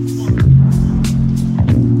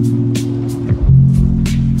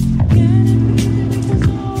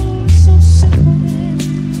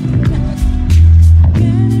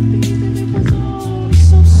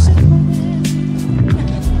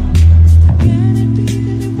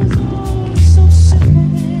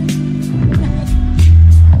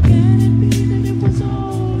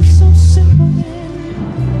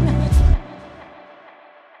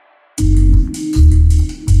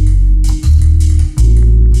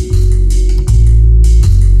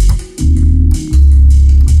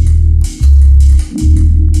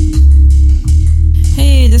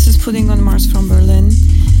 Pudding on Mars from Berlin,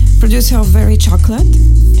 producer of Very Chocolate,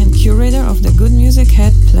 and curator of the Good Music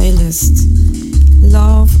Head playlist.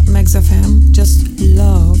 Love Megs FM, just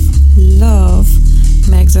love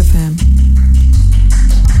Megs FM.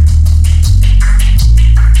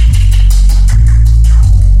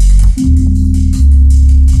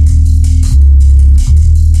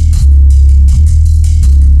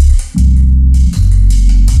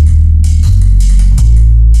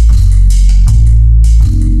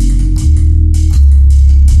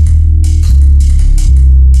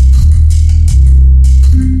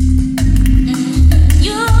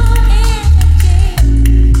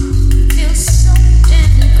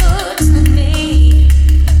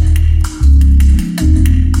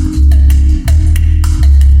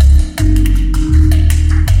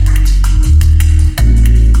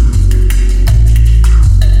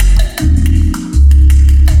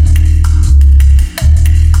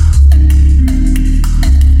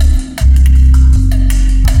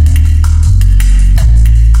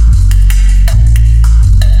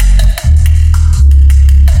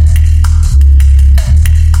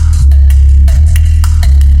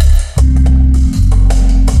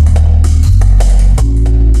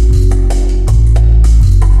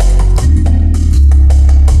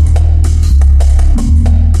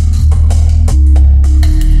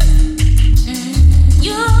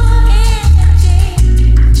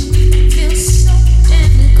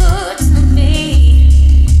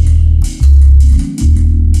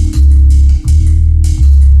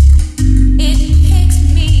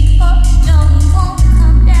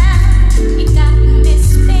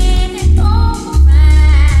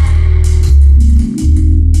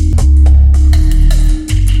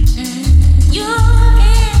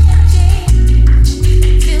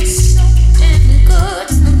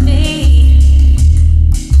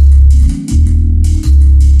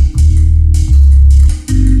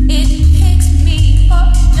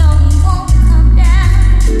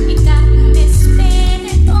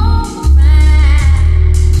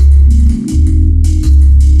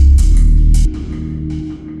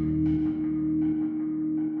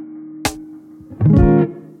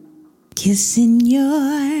 Kissing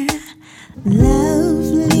your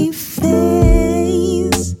lovely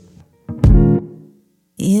face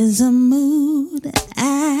is a mood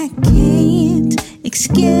I can't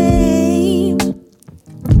escape.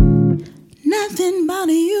 Nothing but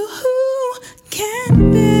you who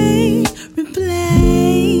can be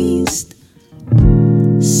replaced.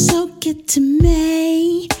 So get to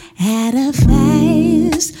me at a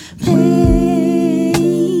fast pace.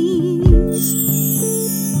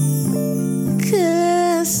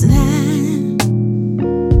 'Cause I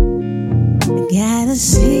gotta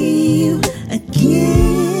see you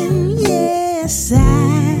again. Yes,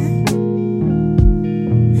 I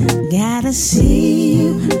gotta see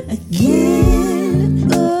you again.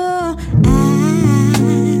 Oh, I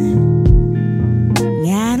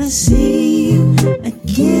gotta see you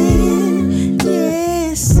again.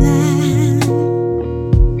 Yes, I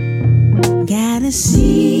gotta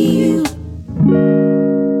see you.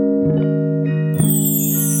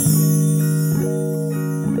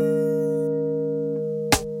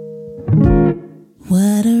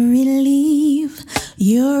 What a relief,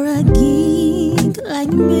 you're a geek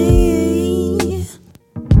like me.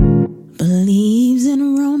 Believes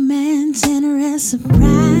in romance and reciprocity.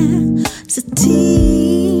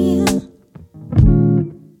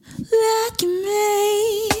 Lucky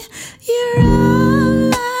me, you're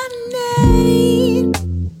all I need.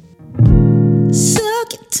 So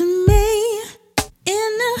get to me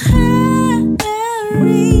in a hurry.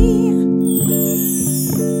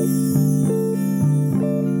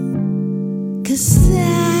 'Cause I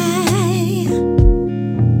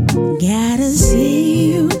gotta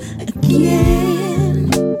see you again.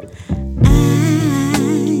 I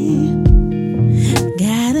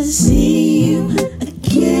gotta see you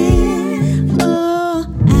again. Oh,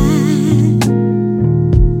 I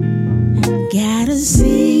gotta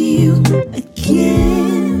see you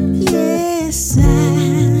again. Yes,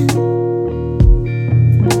 I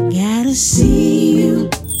gotta see you.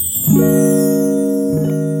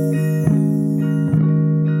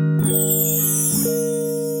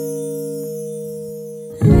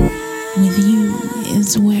 With you is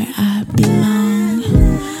where I belong.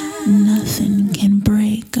 Nothing can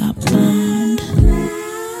break our bond.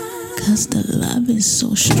 'Cause the love is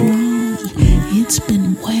so strong. It's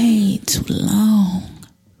been way too long.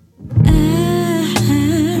 I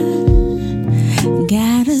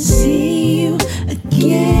gotta see you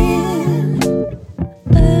again.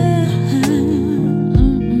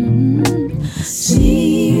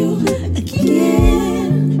 See you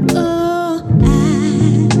again. Oh, I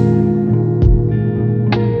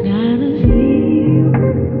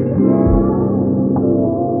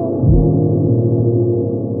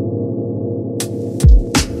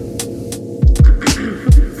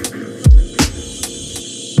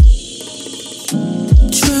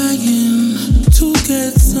trying to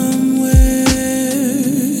get somewhere,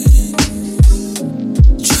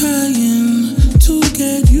 trying to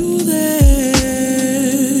get you there.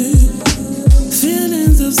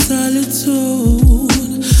 Feelings of solitude,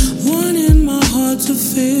 wanting my heart to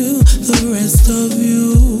feel the rest of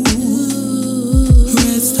you,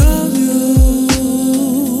 rest of you.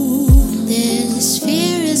 This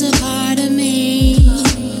fear is a part of me,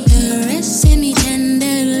 caressing me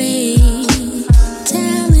tenderly,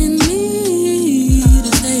 telling me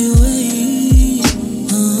to stay away,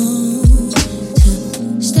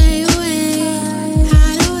 to stay away,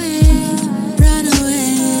 hide away, run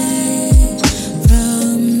away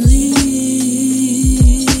from me.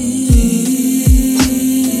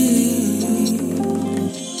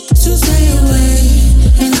 To stay away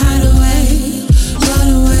and hide away, run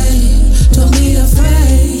away, don't be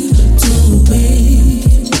afraid to be.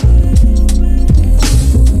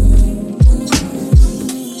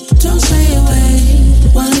 Don't stay away,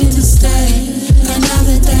 wanting to stay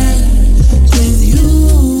another day with you.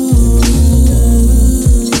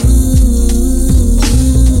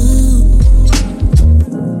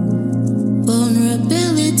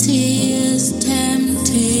 Vulnerability is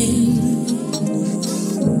tempting.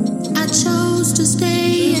 I chose to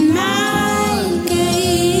stay in my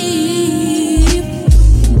cave.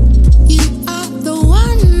 You are the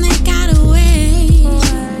one that got away.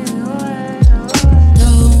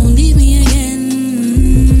 Don't leave me again.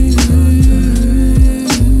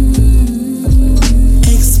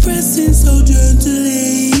 Expressing so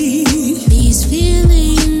gently, These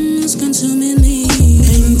feelings consuming me.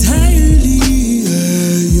 entirely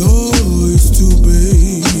yours to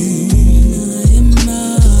be. In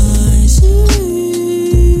my sleep.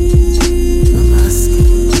 I'm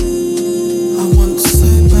asking, I want so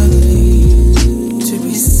badly to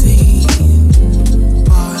be seen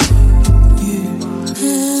by you.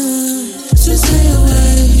 To stay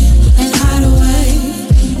away and hide away,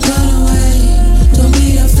 run away, don't be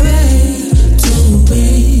afraid to be.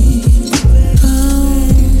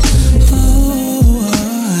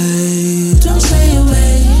 Don't stay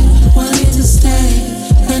away, wanting to stay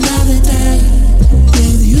another day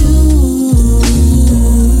with you.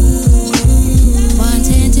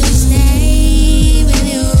 Wanting to stay with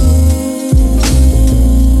you.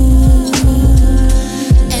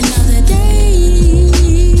 Another day.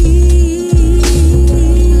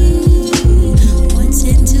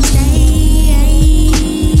 Wanting to stay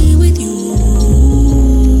with you.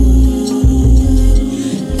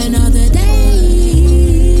 Another day.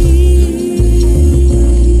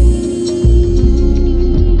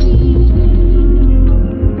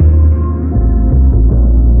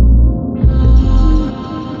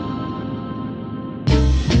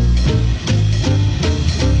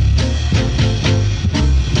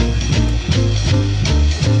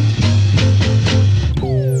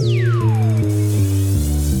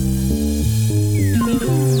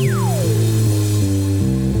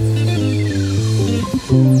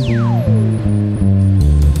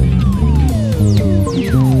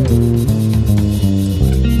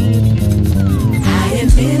 I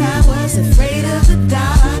admit I was afraid of the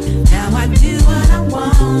dark. Now I do what I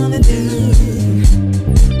wanna do.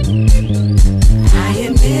 I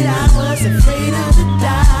admit I was afraid of the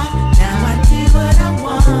dark. Now I do what I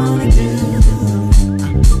wanna do.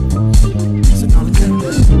 So don't come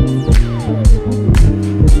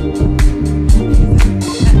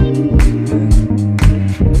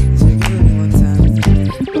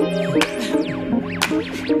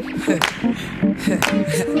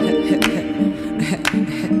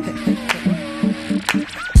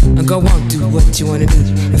Go on, do what you wanna do.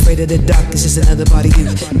 Afraid of the dark, it's just another part of you.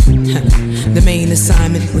 The main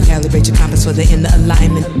assignment, recalibrate your compass for the inner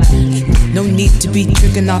alignment. No need to be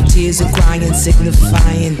tricking off tears and crying,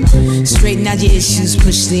 signifying. Straighten out your issues,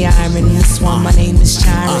 push the iron. This one, my name is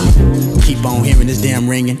Chiron. Keep on hearing this damn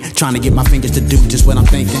ringing, trying to get my fingers to do just what I'm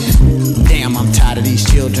thinking. Damn, I'm tired of these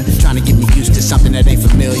children, trying to get me used to something that ain't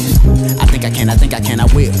familiar. I think I can, I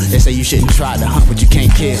will. They say you shouldn't try to hunt what you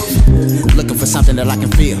can't kill. Looking for something that I can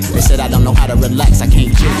feel. They said I don't know how to relax, I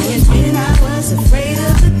can't chill. I admit I was afraid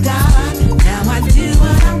of the dark. Now I do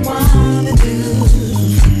what I wanna do.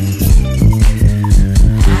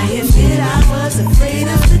 I admit I was afraid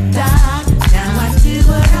of the dark. Now I do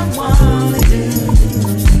what I wanna do.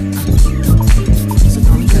 So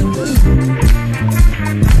don't come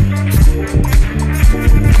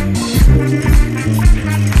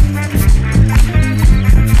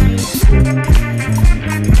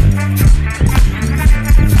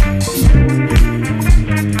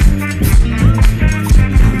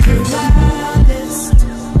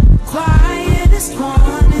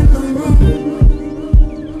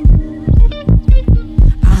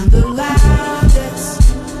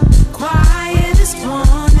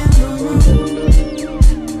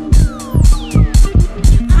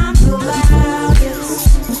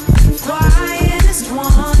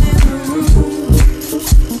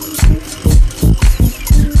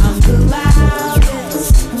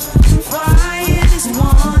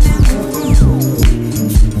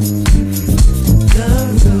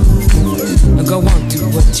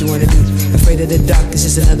wanna do. Afraid of the dark, it's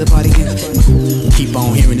just another part of you. Keep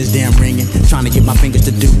on hearing this damn ringing, trying to get my fingers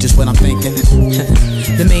to do just what I'm thinking.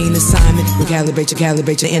 The main assignment,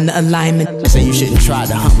 recalibrate you in the alignment. They say you shouldn't try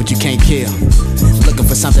to hunt what you can't kill. Looking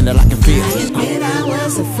for something that I can feel. I admit I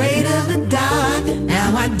was afraid of the dark.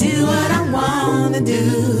 Now I do what I wanna do.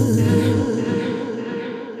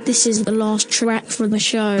 This is the last track for the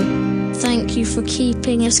show. Thank you for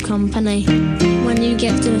keeping us company. When you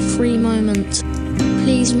get the free moment,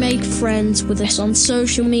 please make friends with us on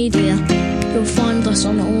social media. You'll find us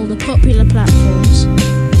on all the popular platforms.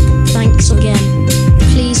 Thanks again.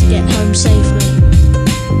 Please get home safely.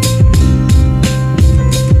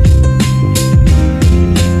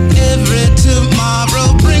 Every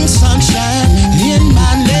tomorrow brings sunshine in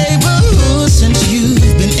my neighborhood since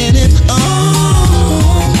you've been in it.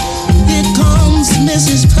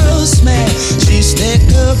 Mrs. Postman, she's thick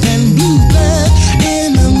up and blue blood.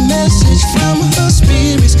 In a message from her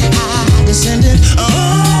spirits, I descended.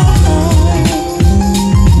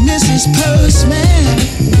 Mrs. Postman,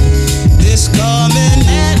 this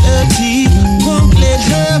commonality won't let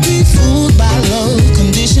her be fooled by low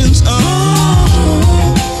conditions.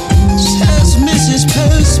 Says Mrs.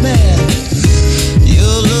 Postman,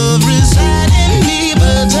 your love resides in me,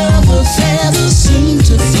 but other feathers seem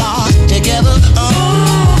to flock together.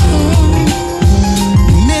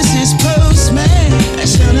 Mrs. Postman,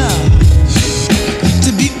 shut up.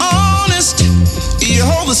 To be honest, you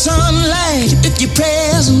hold the sunlight with your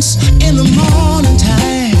presence in the morning time.